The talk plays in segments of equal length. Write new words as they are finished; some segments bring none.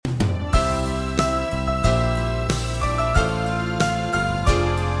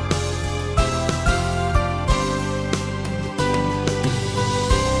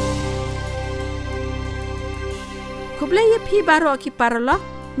พี่บารอคิปารล็อก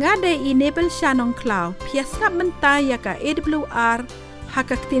งาได้อีเนเบิลชานองคลาวเพียสกับมันตายากะ AWR ฮั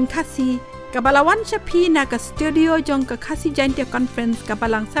กตินคาซีกับบาลาวันชพีนักสตูดิโอจงกับคาซีจันเตียคอนเฟรนซ์กับบา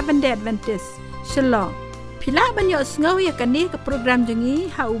ลัง Seventh-day Adventist ฉลองพิลาบันยอสเงาอยากนี้กับโปรแกรมจงี้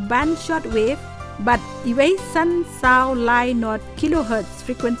ฮาอุบันช็อตเวฟบัดอีเวสันซาวไลน์นอตกิโลเฮิรตซ์ฟ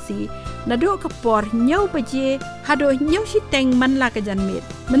รีควนซีนาดูกับปอร์เงาปะเจฮัดโดเงาชิเต็งมันลากจันเม็ด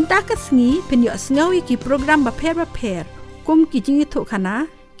มันตากสงีเป็นยอสเงาอีกโปรแกรมบะเพรกุมกิจิงอิทุขนะ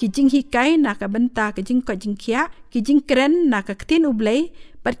กิจิงฮิไกนักบันตากิจิงกอจิงเขียกิจิงเกรนนักกตินอุเบล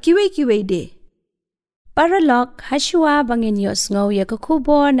ปัดคิเวเดปาราล็อกฮัชวาบังเงินยอสเงาอยากคูบ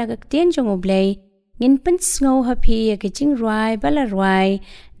อนักกตินจงอุเบลเงินเป็นเงาฮับพีอยากกิจิงรายบาลาราย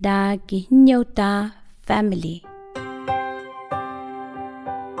ดากิหินยาวตา family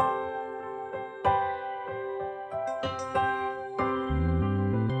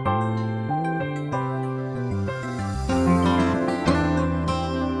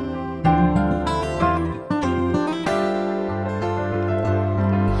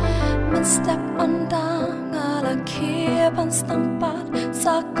Step on down ngala kia ban stang pat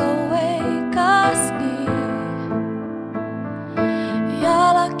sa Kawei kasni ya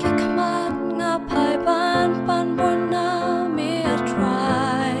la ki kmat nga pai ban pan borna me a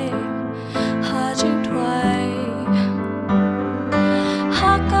try ha jing twai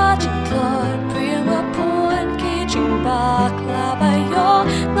ha ka jing klot bring a pun ki jing bak la ba yo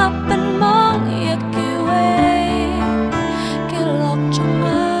nga pan mong yet ki wei ki lok chung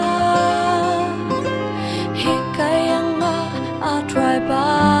try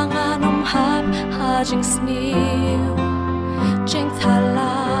bang anom hap ha jing snew jing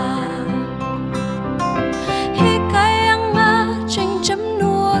thala hi kayang ma jing jam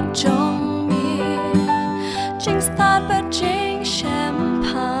nuot jong mi jing start but jing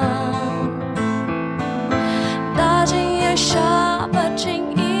champagne da jing ye sha but jing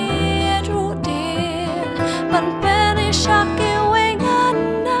e ru dear ban penny shaki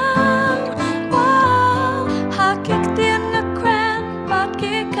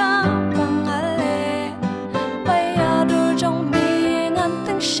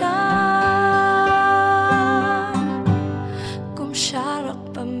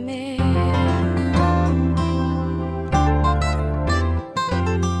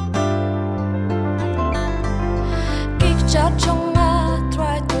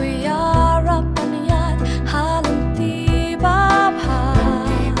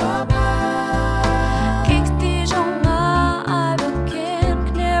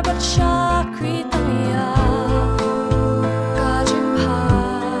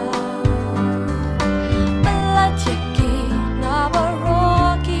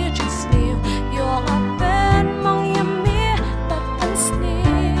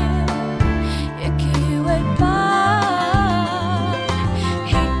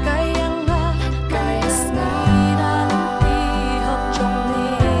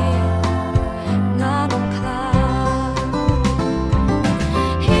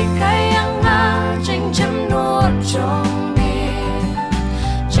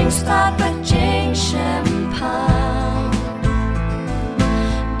start with jing champagne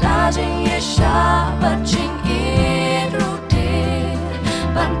da jing ye sha but jing e ru dear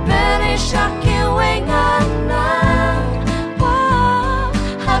ban penny shaki wei ngan na wa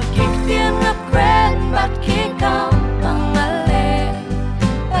ha kik tien na grand but ki kam bang ale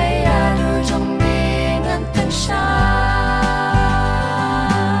bai ya ru jong mi ngan tan sha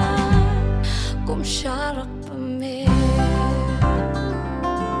kum sharak pa me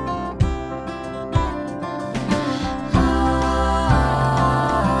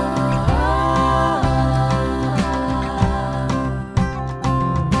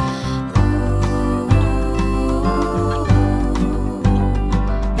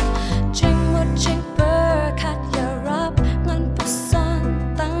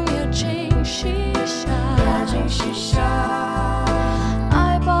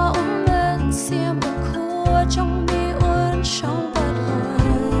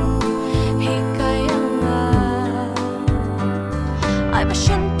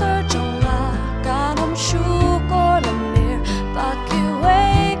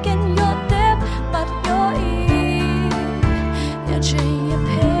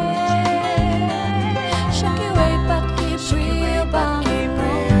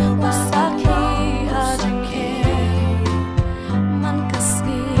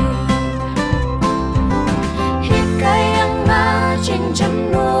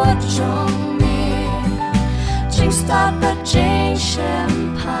start but jing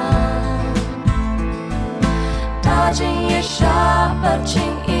champagne da jing ye sha but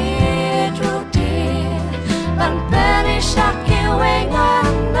jing e ru dear ban Penny shaki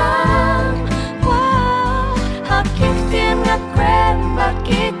wenganang Wow Hakik tin ngakren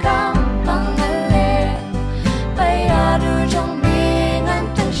baki kam pangale Bayadu jong mingan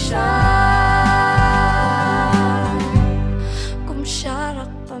tanshan Kum syarak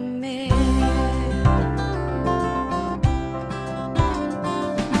pame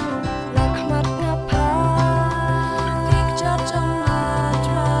Lakmat ngapa Dikjat jong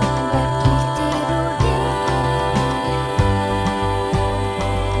matra Baki tirudi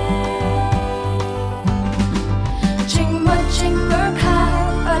Jing ma jing berkai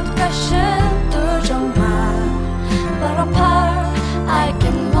Bat kashen tur jong ma Barapar I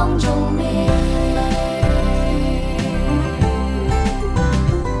can long jong me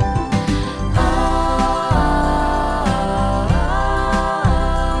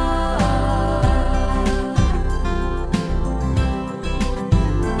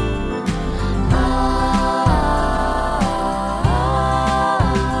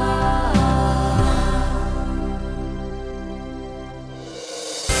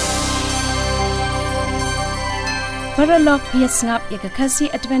Paralog piasngap yakakasi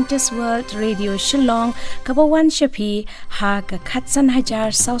Adventist World Radio Shillong kabawan shapi ha ka khatsan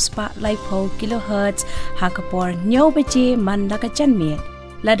hajar sauspa laipo kilohertz ha kapor nyau beje man laka janmet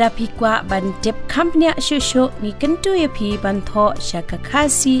lada pikwa ban tip company shusho ni kentu yapi ban tho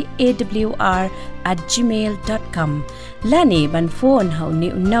shakakasi awr@gmail.com lani ban phone hau ni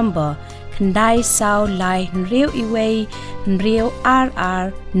number khandai sau lai nriu iway nriu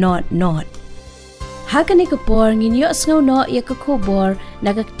rr not Hakani kapor nginyo sngaw no yakakubor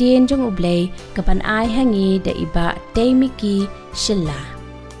nagaktin jong Blei kapan ay hangi da iba taymiki shilla.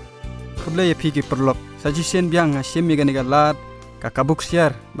 Blei yapi ki perlok sajisen biang syiem megani galat kakabuk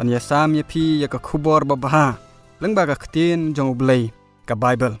siar ban yasam yapi yakakubor babaha lengba kaktin jong Blei ka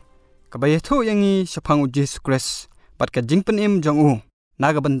Baibl ka bayetho yangi sapang Jisu Khrist bat ka jingpynim jong u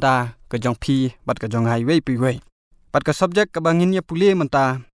naga benta ka jong pi bat ka jong highway piway bat ka subject ka bangin ya pule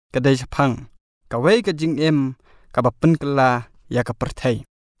menta ka dai sapang Kawei ka jingim ka pynkylla ya ka pyrthei.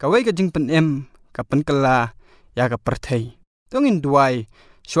 Kawei ka jingpynim ka pynkylla ya ka pyrthei. Tongin duai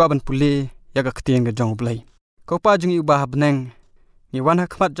swaban pule ya ka ktien ka jong Blei. Ko pa jing ubah beneng. Ni wan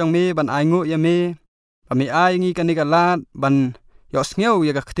hakmat jong me ban aingo ya me. Pami ai ngi ka ni ka lat ban yo sngew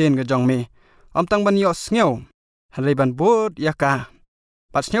ya ka ktien ka jong me. Tang ban yo sngew. Halai ban bot ya ka.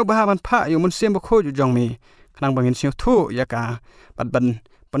 Pat sngew bah ban pa yo mun sem bokho jong me. Kanang bangin sngew thu ya ka. Pat ban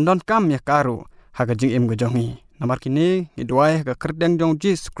pendon kam ya karu. Haga jingim ga jongi namar kini ngiduai ga kyrteng jong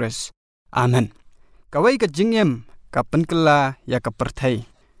Jisu Khrist amen kawai ga jingim ka pynkylla ya ka pyrthei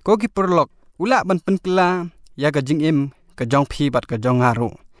ko ki perlok ula ban pynkylla ya ga jingim ka jong phi bat ka jong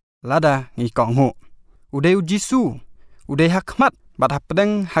haru lada ngi konghu udai Jisu udai hakmat bat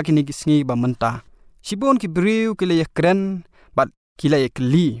hapdeng hakini gisngi ba menta sibon ki briu ki le kren bat kila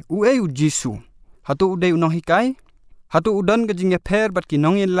ekli uai Jisu hatu udai nonghikai hatu udan ga jingya pher bat ki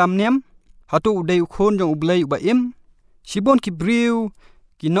nongin lamniam hatu udai khun jong Blei ubaim sibon ki briu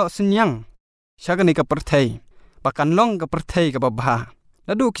ki no senyang syagani ka pyrthei bakan long ka pyrthei ka babha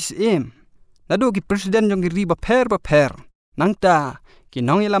nadu ki syiem nadu ki presiden jong ri ba pher nangta ki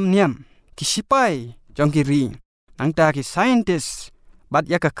nong ilam niam ki shipai jong ki ri nangta ki scientist bat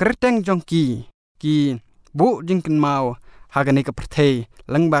ya ka kyrteng jong ki bu jingken mau hagani ka pyrthei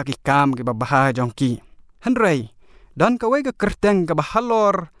langba ki kam ki babha jong ki hanrei dan kawai ka kyrteng ka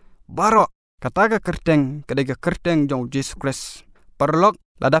bahalor barok kata ka kyrteng kadai ka kyrteng jong Jisu Khrist perlok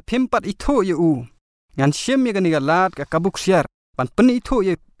lada pimpat itu ya u ngan syiem ya gani galat ka kabuk siar pan pen itu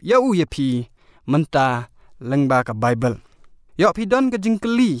ya u ya pi menta lengba ka Baibl yo pi don ka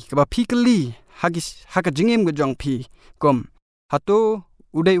jingkeli ka ba pi keli hagis haka jingim ka jong pi kom hatu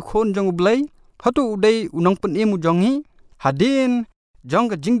udai khon jong Blei hatu udai nongpynim jongi hadin jong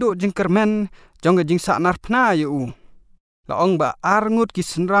ka jingdo jingkermen jong ka jing sahnarphna ya u laong ba arngut ki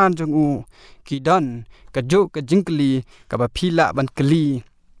senran jong u ki don ka jo ka jingkeli ka ba phila ban keli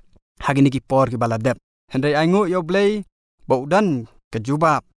hagini ki por ki baladep hendai aingo yo Blei ba udan ka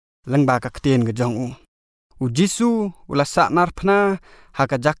jubab lengba ka ktien ka jong u Jisu ula sahnarphna ha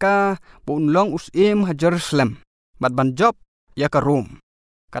ka jaka bu unlong syiem ha Jerusalem bat ban job ya ka Rom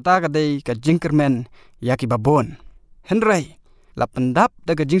kata ka dei ka jingkermen ya ki babon hendrai la pendap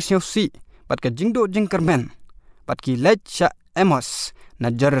da ka jing sngewsih bat ka jingdo jingkermen pat ki lech sya emos na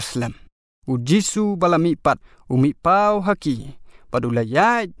Jerusalem u Jisu balami pat umi pau haki padula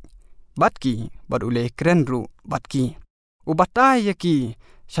yai batki badule krenru batki u batai yaki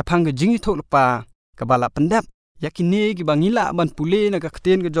sapang ge jingi thok lepa kabala pendap yakini ki bangila ban pule na ka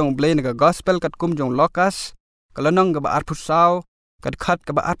ktien ge jong Blei na ka gospel kat kum jong Loukas kalanong ga ba arphusau kat khat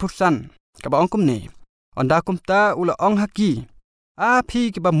ka ba arphusan ka ba ongkum ni onda kumta ula ong haki api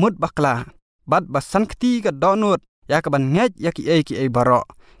ki ba mut bakla bat ba sankti ka donut ya ka ban ngej ya ki e baro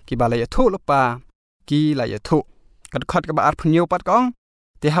ki ba la ya thu lupa ki la ya thu kad khat ka ba ar phunyo pat kong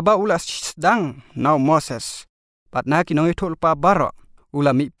te haba ula dang now Moses pat na ki nong thu lupa baro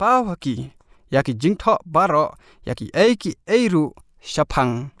ula mi pau haki ya ki jingtho baro ya ki e ru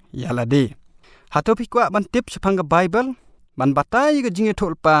shapang ya la de hatopi kwa ban tip shapang ka Bible ban batai ka jinge thu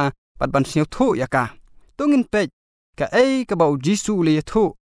lupa pat ban siu thu ya ka tungin pe ka ka ba Jisu le thu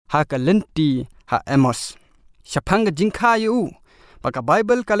ha ka lenti ha Amos shapang ka jingkha yu baka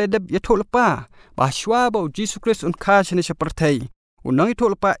Bible ka le deb ya thu lupa ba shwa ba Jisu Khrist un kha chne pyrthei unong thu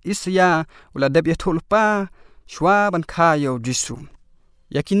lupa Isaya ula deb ya thu lupa shwa ban kha yo Jisu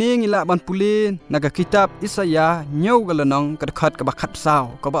yakine ngila ban pule naga kitab Isaya nyau galanong kadkhat ka bakhat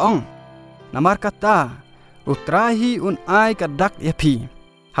sao ka baong namar kata utrahi un ai ka dak yapi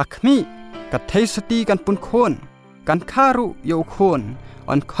hakmi ka theisati kan pun khon kan kharu yo khon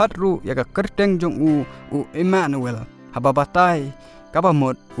on khatru ya ka kyrteng jong u Emmanuel hababatai ka ba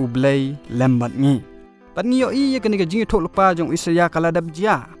mot u Blei lembat ngi pan yo i ya ka ni ka jing thok lupa jong Isaya kala dab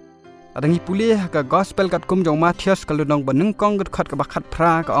jia adangi pule ka gospel kat kum jong Matius kalunong banung kong kat khat ka bakhat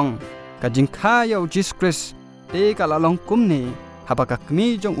phra ka ong ka jingkha yo Jisu Khrist te ka lalong kum ni haba ka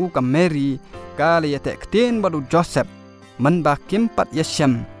kmi jong u ka Mary ka le yate kten badu Joseph man ba kimpat ya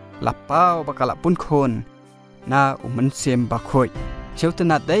syiem lapau ba kala pun khon na man syiem ba khoi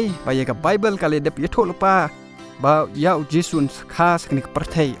cheutna dei ba ye ka Bible ka le dep ye thok lupa ba ya Jisu kha sakni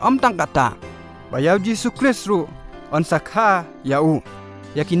pyrthei om tang kata ba ya Jisu Khrist ru on sakha ya u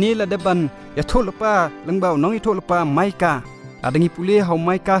yakini la deban ya tholupa langbau nong i tholupa maika adangi pule hau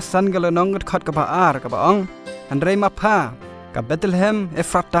maika san gala nong khat ka ba ar ka ba ong handrei ma pha ka Bethlehem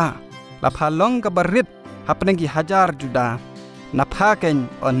Ephrata la pha long ka barit hapnengi hajar juda na pha ken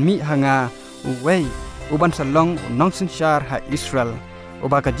on mi hanga uwei uban salong nong sinshar ha Israel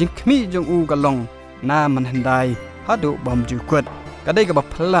uba ka jingkhmi jong u galong na manhandai hadu bom jukwat kadai ka ba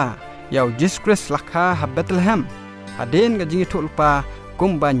phla yaw Jisu Khrist lakha ha Bethlehem haden ga jingi tholupa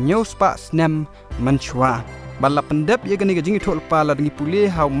kumba news pa snam manchwa bala pendep ye gani ga jingi thol pa la dingi pule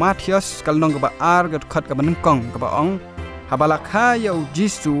hau Matius kalnong ga ba ar ga khat ga banengkong ga ba ong habala kha ya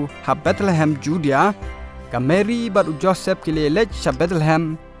Jisu ha Bethlehem Judea ka Mary ba Joseph kile lech sa Bethlehem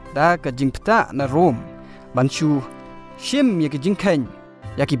da ka jingpta na Rome banchu syiem ye ga jingkhen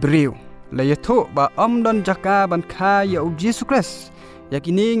ya ki breu la ye tho ba omdon jaka ban kha ya Jisu Khrist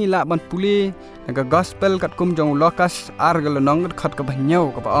yakini ngila ban pule naga gospel kat kum jong Loukas argal nong khat ka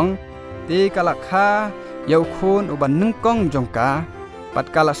banyau ka baong te kala kha yau khon uban nungkong jong ka pat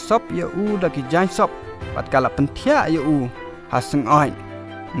kala sop ya u da ki jan sop pat kala penthia ya u haseng oi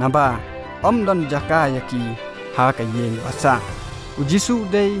naba omdon jaka yaki ha ka yeng asa u Jisu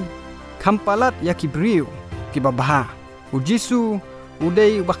dei khampalat yaki briu ki babha u Jisu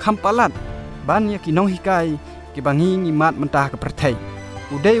udei ba khampalat ban yaki nonghikai ki bangi ngimat mentah ka pyrthei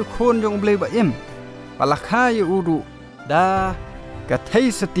udai khon jong Blei ba em palakha ye uru da ka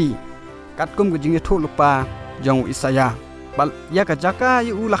theisati kat kum ga jinge thok lupa jong Isaya bal ya ka jaka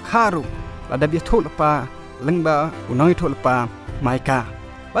ye u lakharu la da bi thok lupa lengba unoi thok lupa maika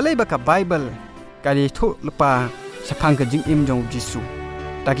balai ba ka Bible ka li thok lupa sapang ga jingim jong Jisu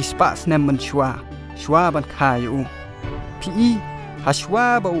taki spa snam man shwa ban kha ye u pi hashwa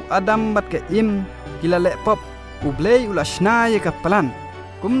ba u Adam bat ka im kila le pop u Blei ula shna ye ka plan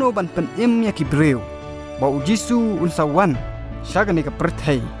kumno ban pen im ya ki breu ba Jisu un sawan shagani ka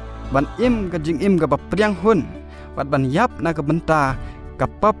pyrthei ban im ka jing im ga ba priang hun bat ban yap na ka benta ka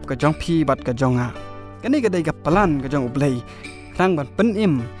pap ka jong phi bat ka jonga kani ga dai ka plan ka jong Blei tang ban pen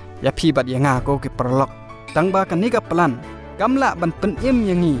im ya phi bat ya nga ko ki perlok tang ba kani ka plan kamla ban pen im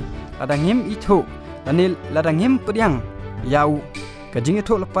yangi ladang im i thu danil ladang im priang yau ka jing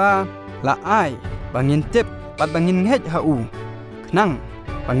thu lapa la ai bangin tip bat bangin ngej ha u nang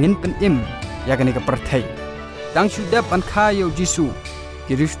pangin pen im ya gani ka pyrthei tang sudap an kha yo Jisu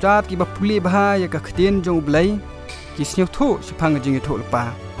ki ristat ki ba pule bha ya ka khten jong Blei ki sneu tho sipang jing tho pa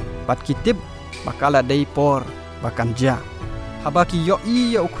pat ki tip bakala dei por bakanja haba ki yo i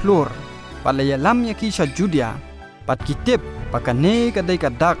ya ukhlor pala ya lam ya ki sha Judea pat ki tip pakane ka dei ka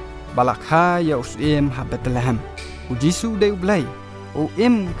dak balakha ya syiem ha Bethlehem u Jisu dei Blei o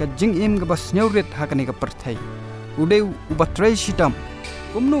em ka jing im ka ba sneu ret ha kani ka pyrthei u dei u batrei sitam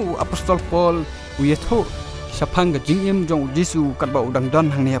kumnu apostol Paul u yetho sapang ga jingim jong Jisu kat ba udang don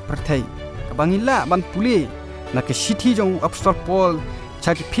hang ne pyrthei ka bangila ban pule na ke sithi jong apostol Paul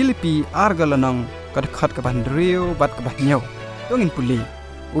chaki Philippi argalanong kad khat ka ban reu bat ka banyo tongin pule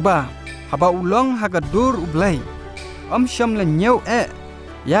uba haba ulong ha ga dur u Blei am sham la nyau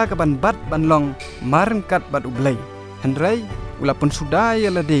ya ka ban bat ban long marengkat bat Blei hendrai ula pun sudaya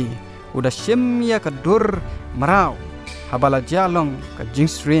lade udah syiem ya ka dur marau habala jalong ka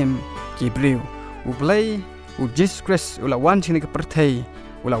jingsrim kibriu Blei Jisu Khrist ula wan chini ka pyrthei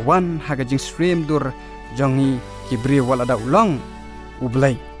ula wan ha ka jingsrim dur jongi kibriu wala da ulong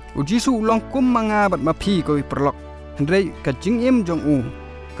Blei Jisu ulong kum manga bat mapi ko perlok hendrai ka jingim jong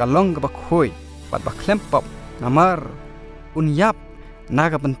kalong ka bakhoi bat baklempop namar unyap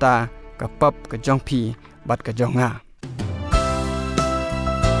naga benta ka pap ka jongpi bat ka jonga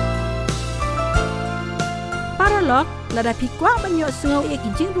paralog lada pikwa banyo sngau e ki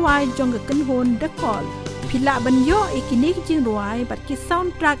jingruai jong ka kenhon dekol pila banyo e ki ni ki jingruai bat ki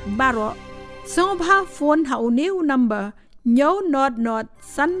soundtrack baro song bha phone ha new number nyo not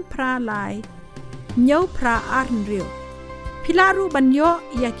san pra lai nyo pra arnrio pilaru banyo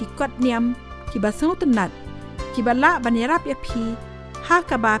ya ki kot niam ki basau tenat ki bala banyarap ya pi ha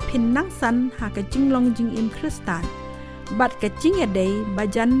ka ba pin nang san ha ka jinglong jingim kristan bat ka jing ya dei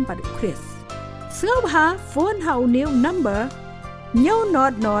bajan bat Khrist sngau ha phone ha new number nyo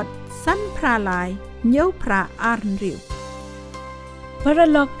not san pra lai nyo pra arnrio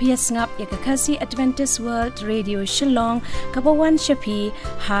Paralog pias ngap ya kasi Adventist World Radio Shillong kabawan shapi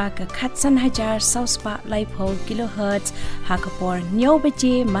ha ka khatsan hajar sauspa laipo kilohertz ha ka por nyo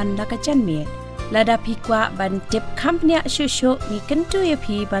beje man la ka chanme lada pikwa ban tip company shusho ni kentu ya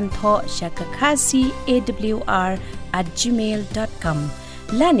pi ban tho shaka kasi awr@gmail.com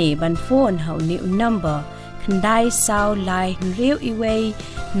lani ban phone ha ni number khandai sao lai riu iway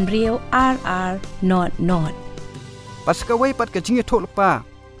riu rr not pas Kawei pat ka jingi thol pa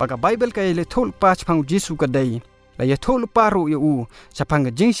ka Baibl ka le thol pa chpang Jisu ka dei la ya thol pa ru yu chapang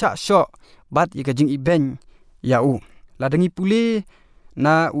jing sha sho bat ya ka jing iben ya la dangi pule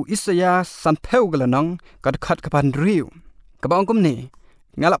na Isaya san pheu gala nong ka khat ka pan riu ka ba ongkom ni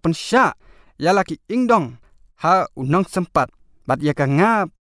ngala pan sha ya la ki ingdong ha nong sempat bat ya ka ngap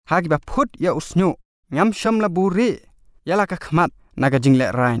ha ki ba phut ya usnyu ngam sham la buri ya la ka khmat na ka jing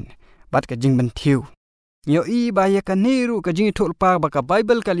le rain bat ka jing ban thiu Nyo i ba ya ka niru ka jingi thulpa ba ka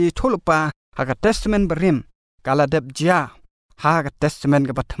Bible ka li thulpa ha ka testament berim kala dep ja ha ka testament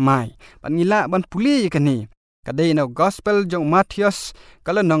ka batmai ban ngila ban puli ka ni ka dei no gospel jong Matthias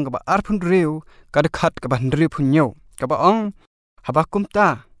kala nong ka ba arphun riu ka khat ka ban riu phunyo ka ba ong haba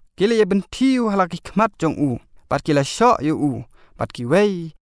kumta kile ya ben thiu hala ki khmat jong pat kila sho yu pat ki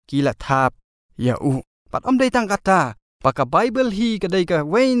wei kila thap ya pat om dei tang kata Paka Bible hi kadai ka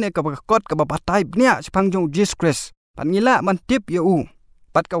wain ka kot ka batai bnia chpang jong Jisu Khrist pan ngila man tip ya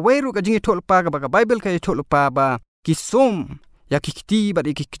pat ka weiru ka jingi thol pa ka Bible ka thol pa ba kisom ya kikti ba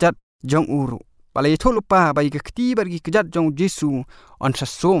ikijat jong uru palai thol pa ba ikikti ba ikijat jong Jisu on sa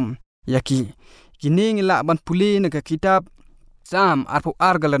som ya ki kining la ban pule na ka kitab sam arpu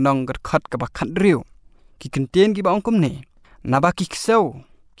argal nong ka khat ka ba khandriu ki contain ki ba ongkom ne na ba kiksau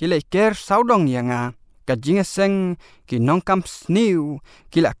kile ker saudong yanga ka jinga seng ki nongkam sniu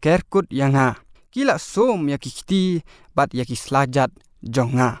kila kerkut yanga kila som ya kikti bat ya ki slajat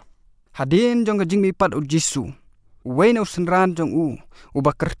jonga hadin jong ka jingmi pat Jisu weno senran jong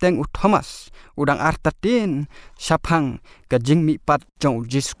uba kyrteng Thomas udang artatin syapang ka jingmi pat jong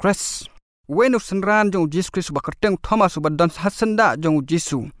Jisu Khrist weno senran jong Jisu Khrist uba kyrteng Thomas uba don hasenda jong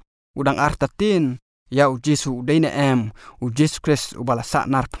Jisu udang artatin ya Jisu deina Jisu Khrist ubala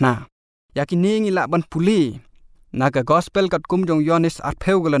sahnarphna yakini ngila ban puli naga gospel kat kum jong Yohanes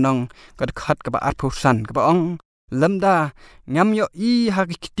arpheu galanong kat khat ka ba arphusan ka ba ong lamda ngam yo i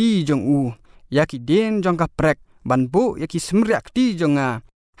hakiti jong yaki den jong ka prek ban bu yaki smriak ti jonga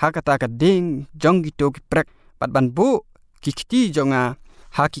hakata ka ding jong gitu ki prek pat ban bu kikti jonga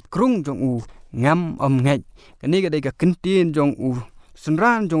haki krung jong ngam om ngai kani ga dei ka kentin jong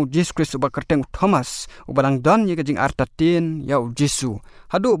sunran jong Jisu Khrist uba kyrteng Thomas ubalang don ye ka jing artatin ya Jisu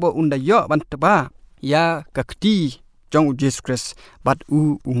hadu ba unda yo ban teba ya kakti jong Jisu Khrist bat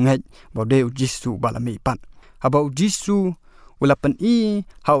ungai ba de Jisu balami pat haba Jisu ulapan i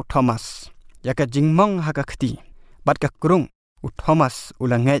hau Thomas ya ka jing mong ha kakti bat ka krung Thomas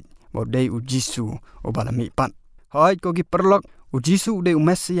ulangai ba de Jisu ubalami pat hoi ko gi perlok Jisu de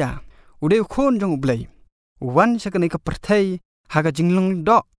Mesia ude khun jong Blei wan sakani ka pyrthei haga jinglong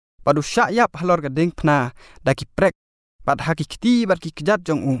do padu syap halor ka ding phna daki prek pad haki kti bat ki kjat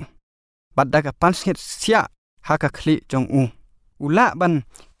jong pad daga panshet sia haka khli jong ula ban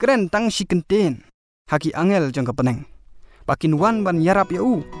kren tang sikenten haki angel jong ka peneng pakin wan ban yarap ya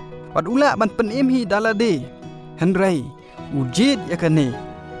pad ula ban penim hi dalade henrai ujid yakane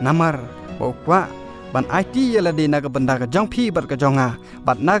namar bokwa ban IT yalade naga benda ka jong phi bat ka jonga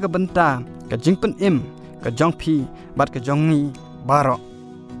bat naga benta ka jing penim ka jong phi bat ka jongi baro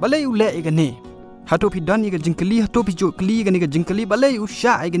balai ule igani hatu pidan iga jingkeli hatu piju keli igani ga jingkeli balai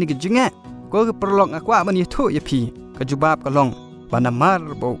usha igani ga jinge ko ke perlok akwa ban yetho yapi ka jubab kalong banamar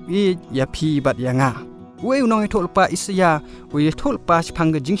bo I yapi bat yanga we unong ethol pa isya we ethol pa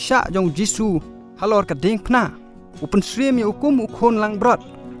phang ga jingsha jong Jisu halor ka ding phna upun syiem ya ukum ukhon langbrot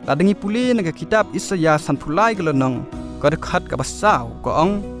ladengi pule naga kitab isya sanphulai galonong ka khat ka basau ko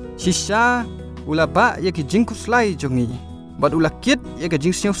ong shisha ulaba ya ki jingkuslai jongi bad ulakit ya ka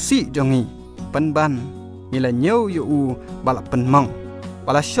jingsngewsih jongi panban mila nyau yu balap penmong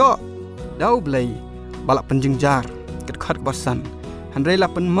bala syo dau Blei balap penjingjar ket khat basan handrai la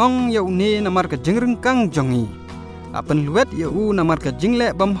penmong ya une namar ka jingrengkang jongi la penluet ya namar ka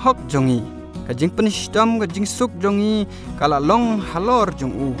jingle bamhok jongi ka jing penistam ka jingsuk jongi kala long halor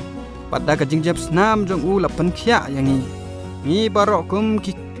jong pada ka jingjap snam jong la penkhya yangi mi barokum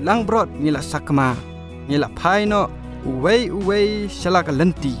ki langbrot ni la sakma ni la phaino uwei shalaka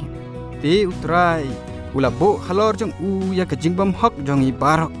lenti te utrai ula bo halor jong ya ka jingbam hok jongi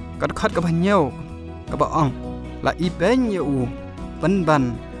barok kad khat ka banyau ka baong la ipen ya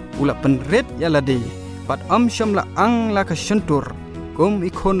penban ula penret ya lade pat sham la ang la ka shentur kum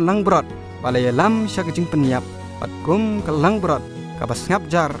ikon langbrot balai lam sya ka jing penyap pat kum ka langbrot ka basngap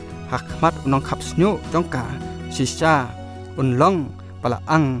jar hakmat unong khapsnyo jongka sisa unlong pala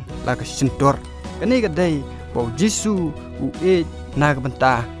ang la ka shentur kani ga dai bo Jisu na ka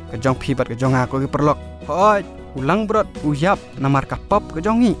benta ka jong phi pat ka jonga ko ke perlok hoi ulang brot uyap namar ka pop ka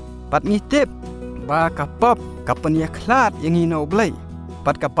jongi pat ngitip ba ka pop ka penia khlat yangi no Blei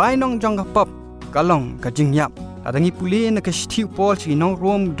pat ka pai nong jong ka pop kalong ka jingyap adangi pule na ka stiu pol chi nong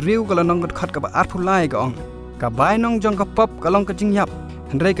rom driu ka nong khat ka ba arphulai ka ong ka bai nong jong ka pop kalong ka jingyap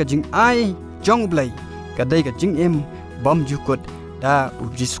handrai ka jing ai jong Blei ka dai ka jingim bom jukut da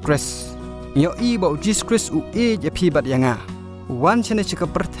Jisu Khrist yo I ba Jisu Khrist ya phi bat yanga wan chene chika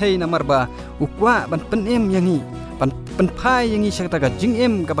pyrthei namar ba ukwa ban penem yangi ban penphai yangi sakta ka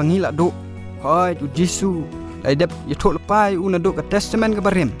jingim ka bangila do hoi Jisu lai dep yethol pai una do ka testament ka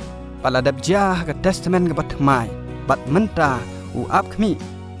barim pala dep jah ka testament ka batmai bat menta ap khmi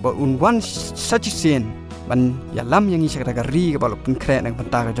ba un wan sajisen ban yalam yangi sakta ka ri ka balok penkre nang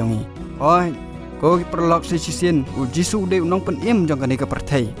penta ka jongi hoi ko perlok sajisen Jisu de unong penem jong ka ni ka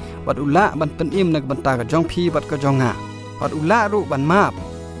pyrthei bat ula ban penem nang benta ka jong phi bat ka jonga pat ula ru ban map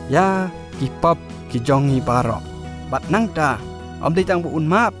ya ki pop ki jongi barok bat nangta om de tang bu un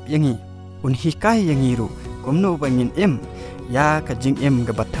map yangi un hikai yangi ru komno bangin ya ka jingim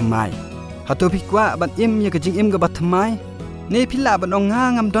ga bathamai hato bi kwa ban ya ka jingim ga bathamai ne phila ban ong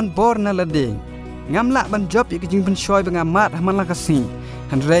ngam don bor na lade ngam la ban job ya ka jing ban shoy banga mat hamala kasi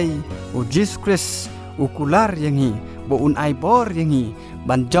handrei Jisu Khrist kular yangi bo un ai bor yangi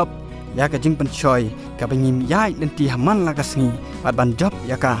ban job ya ka jing penchoy ka bangim yai lenti haman la kasngi bat ban job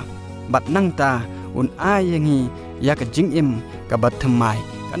ya ka bat nangta un ai yangi ya ka jingim ka bathamai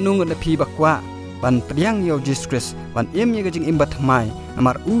kanung na phi bakwa ban priang yo Jisu Khrist ban ya ka jingim bathamai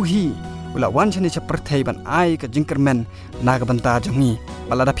amar uhi ula wan chane cha pyrthei ban ai ka jingkermen na ka banta jongi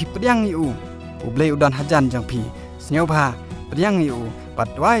bala da phi priang yu Blei udan hajan jang phi sneu bha priang yu bat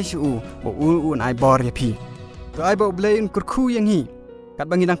wai su bo un ai bor ya phi to ai bo Blei un kurkhu yangi kat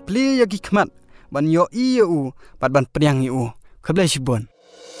bangi nang ple ya gikmat ban yo I pat ban priang khablai sibon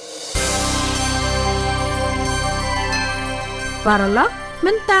parala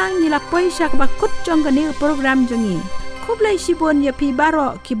mentang ni la poisha ka bakut jong kani program jongi khablai sibon ya pi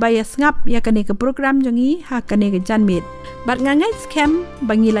baro ki bayas ngap ya kani ka program jongi ha kani ka janmit bat ngangai scam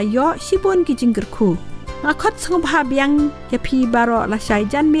bangi la yo sibon ki jingkerku ngakot sngop ha biang ya pi baro la shai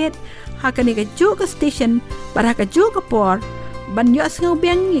janmit ha kani ka ju ka station bar ha ka ju ka por ban yo sngau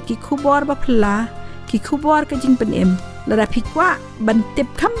biang ki khubor ba phla ki khubor ka jing penem la phikwa ban tip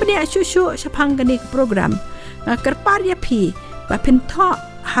company ashu shapang kani program kerpar ya phi ba pintho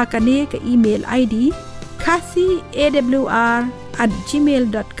ha kani ka email id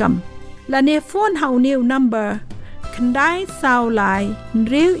khasiawr@gmail.com la ne phone ha new number khandai sao lai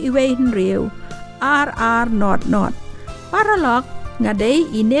rew iwe rew rr not paralog ngadei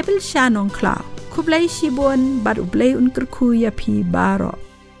enable shanong cloud kublai shibon bar Blei unkerku ya phi baro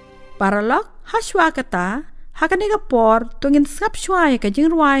paralog haswa kata hakane ka por tungin skap shwai ka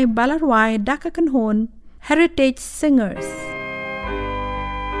jingwai balarwai daka kan hon heritage singers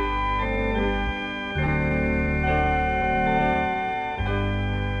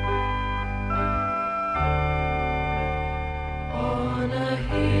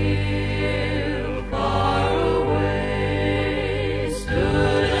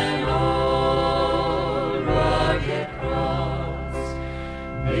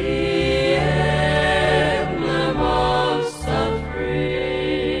The emblem of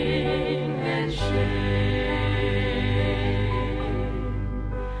suffering.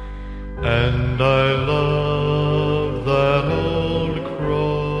 And I love that old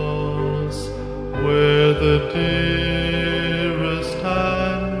cross where the dearest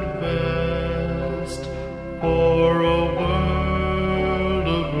and best for a world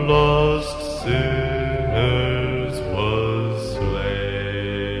of lost sinners was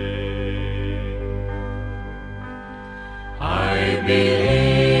slain. I believe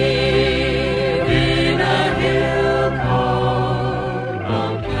in a hill called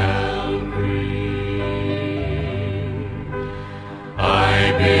Mount Calvary.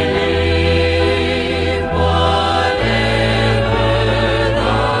 I believe whatever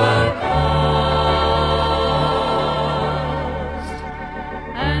the cost.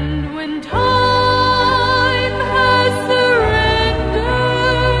 And when time has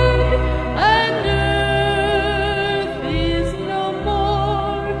surrendered and earth is no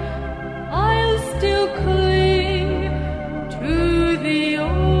more, I'll still cling to the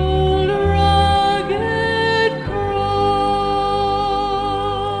old rugged cross.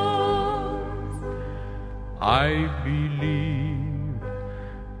 I believe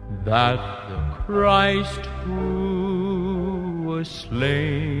that the Christ who was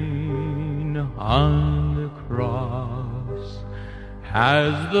slain on the cross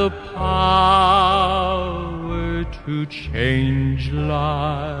has the power to change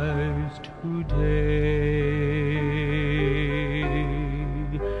lives today.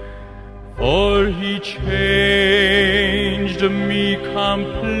 For he changed me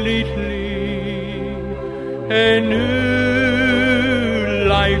completely. A new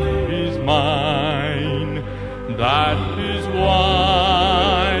life is mine. That is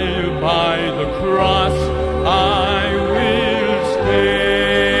why by the cross I will stay.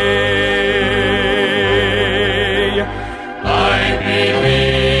 I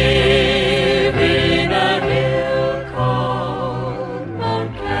believe in a hill called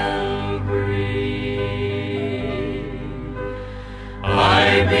Mount Calvary. I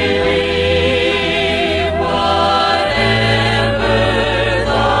believe whatever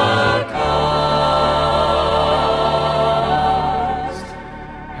the cost.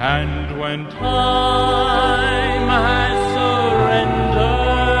 And when time has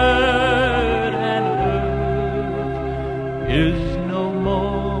surrendered and earth is no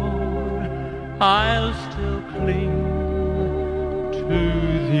more, I'll still cling to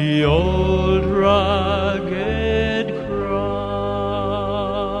the old rugged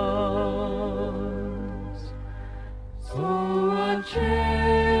cross. So I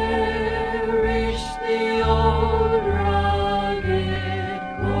cherish the old rugged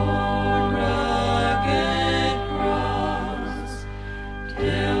cross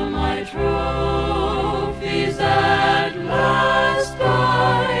till my trophies at last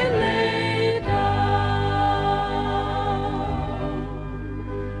I lay down.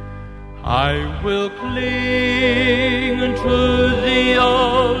 I will cling to the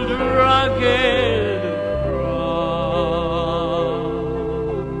old rugged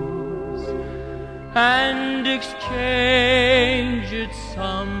cross and exchange it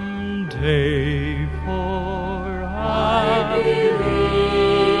someday